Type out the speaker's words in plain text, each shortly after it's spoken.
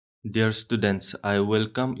Dear students, I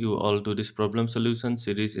welcome you all to this problem solution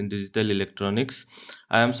series in digital electronics.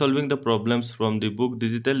 I am solving the problems from the book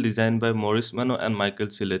Digital Design by Maurice Mano and Michael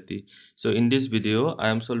Siletti. So in this video, I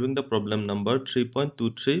am solving the problem number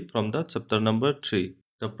 3.23 from the chapter number 3.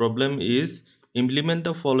 The problem is implement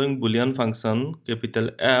the following Boolean function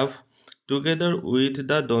capital F together with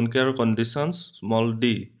the don't care conditions small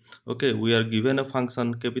d. Okay, we are given a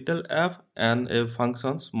function capital F and a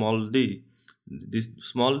function small d. This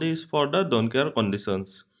small d is for the don't care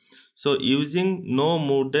conditions. So using no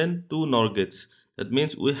more than 2 NOR gates, that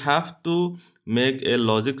means we have to make a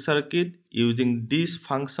logic circuit using this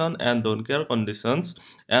function and don't care conditions,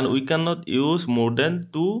 and we cannot use more than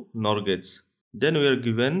 2 NOR gates. Then we are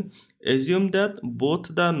given assume that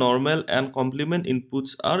both the normal and complement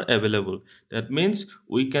inputs are available. That means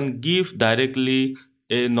we can give directly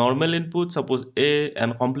a normal input, suppose A,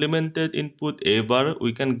 and complemented input A bar,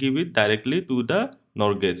 we can give it directly to the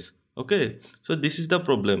NOR gates. Okay, so this is the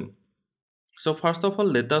problem. So first of all,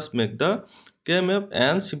 let us make the K-map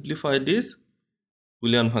and simplify this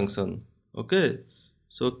Boolean function. Okay,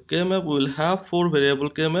 so K-map will have 4 variable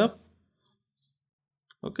K-map.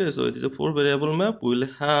 Okay, so it is a 4 variable map. We will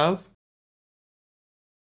have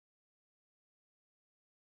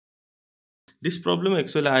this problem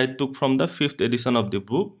actually I took from the 5th edition of the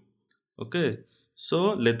book. Okay,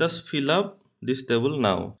 so let us fill up this table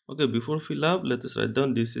now. Okay, before fill up, let us write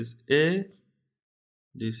down this is A,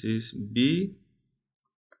 this is B,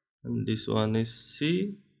 and this one is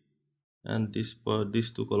C, and this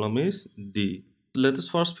two column is D. Let us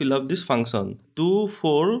first fill up this function 2,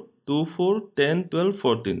 4, 2, 4, 10, 12,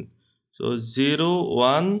 14. So 0,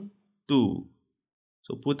 1, 2.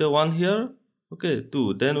 So put a 1 here. Okay,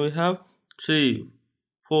 2. Then we have 3,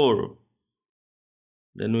 4.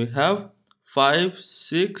 Then we have 5,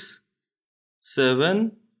 6,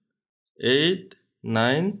 7, 8,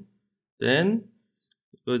 9, 10.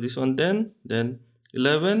 So this one 10, then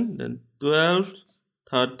 11, then 12,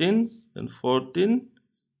 13, then 14,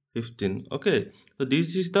 15. Okay, so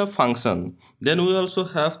this is the function. Then we also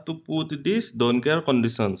have to put this don't care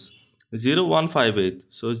conditions 0, 1, 5, 8.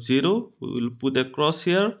 So 0 we will put a cross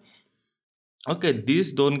here. Okay,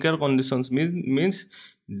 these don't care conditions means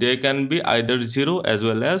they can be either 0 as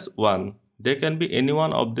well as 1. They can be any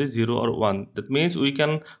one of the 0 or 1. That means we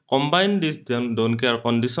can combine these don't care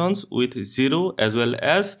conditions with 0 as well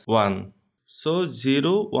as 1. So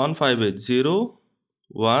 0, 1, 5, 8. 0,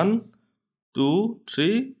 1, 2,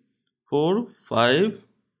 3, 4, 5.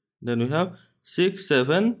 Then we have 6,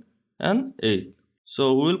 7 and 8.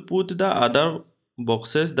 So we will put the other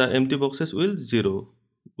boxes, the empty boxes will 0.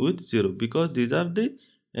 With 0 because these are the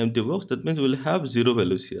empty box. That means we will have 0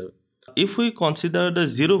 values here. If we consider the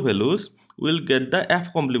 0 values, we will get the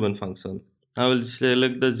F complement function. I will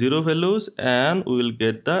select the 0 values and we will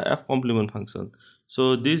get the F complement function.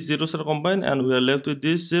 So these zeros are combined and we are left with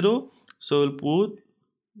this 0. So we'll put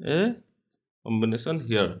a combination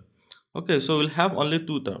here. Okay, so we'll have only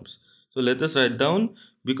 2 terms. So let us write down,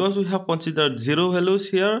 because we have considered 0 values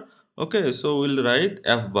here. Okay, so we'll write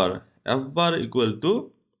F bar. F bar equal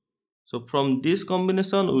to, so from this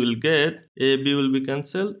combination we will get A, B will be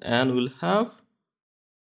cancelled and we'll have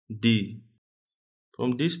D.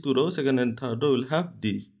 From these 2 rows, second and third row, we'll have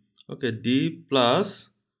D. Okay, D plus,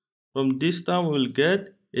 from this term we will get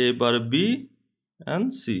A bar B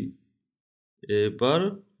and C. A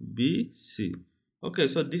bar B C. Okay,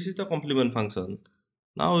 so this is the complement function.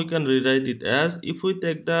 Now we can rewrite it as, if we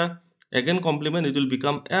take the again complement, it will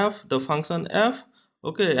become F, the function F.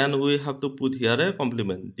 Okay, and we have to put here a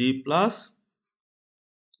complement D plus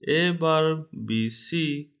A bar B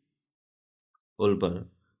C whole bar.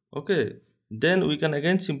 Okay, then we can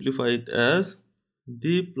again simplify it as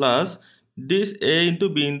D plus this A into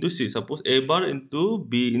B into C. Suppose A bar into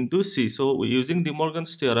B into C. So using De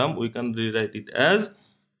Morgan's theorem, we can rewrite it as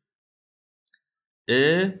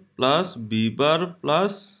A plus B bar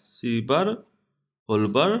plus C bar whole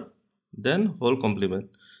bar, then whole complement.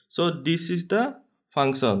 So this is the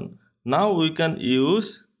function. Now we can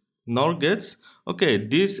use NOR gates. Okay,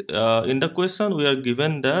 this in the question we are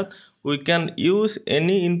given that we can use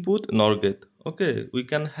any input NOR gate. Okay, we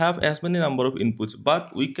can have as many number of inputs,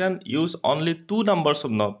 but we can use only 2 numbers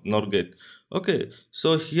of NOR gate. Okay,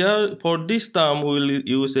 so here for this term we will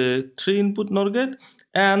use a 3 input NOR gate,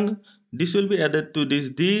 and this will be added to this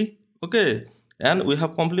D. Okay, and we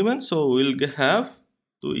have complement, so we will have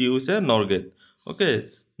to use a NOR gate.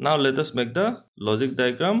 Okay, now let us make the logic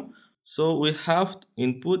diagram. So we have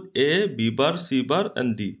input A, B bar, C bar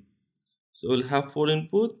and D. So we'll have 4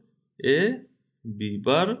 input A, B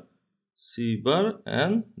bar, C bar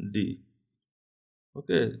and D.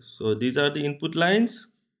 Okay, so these are the input lines.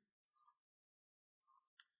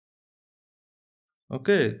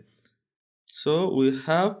 Okay, so we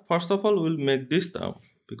have, first of all, we'll make this term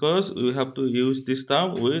because we have to use this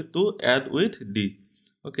term to add with D.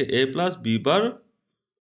 Okay, A plus B bar,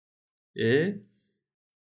 A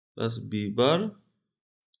plus B bar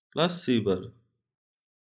plus C bar.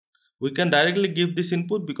 We can directly give this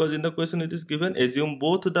input because in the question it is given, assume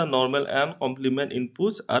both the normal and complement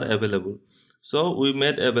inputs are available. So we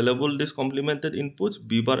made available this complemented inputs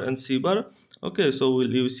B bar and C bar. Okay, so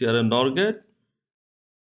we'll use here a NOR gate.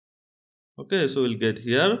 Okay, so we'll get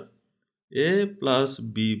here A plus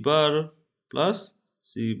B bar plus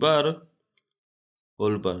C bar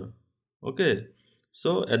whole bar. Okay,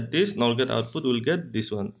 so at this NOR gate output we'll get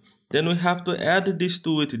this one. Then we have to add these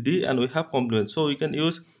two with D and we have complement. So we can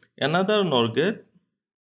use another NOR gate.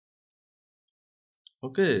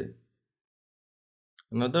 Okay,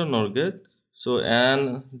 another NOR gate. So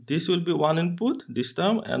and this will be one input this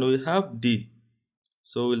term, and we have D.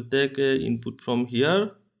 So we'll take a input from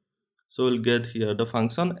here. So we'll get here the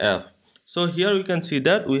function f. So here we can see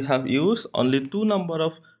that we have used only two number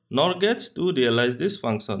of NOR gates to realize this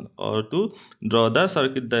function or to draw the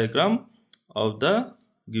circuit diagram of the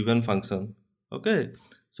given function. Okay,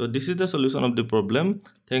 so this is the solution of the problem.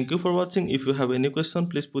 Thank you for watching. If you have any question,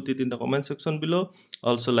 please put it in the comment section below.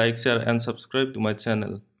 Also like, share and subscribe to my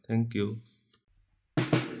channel. Thank you.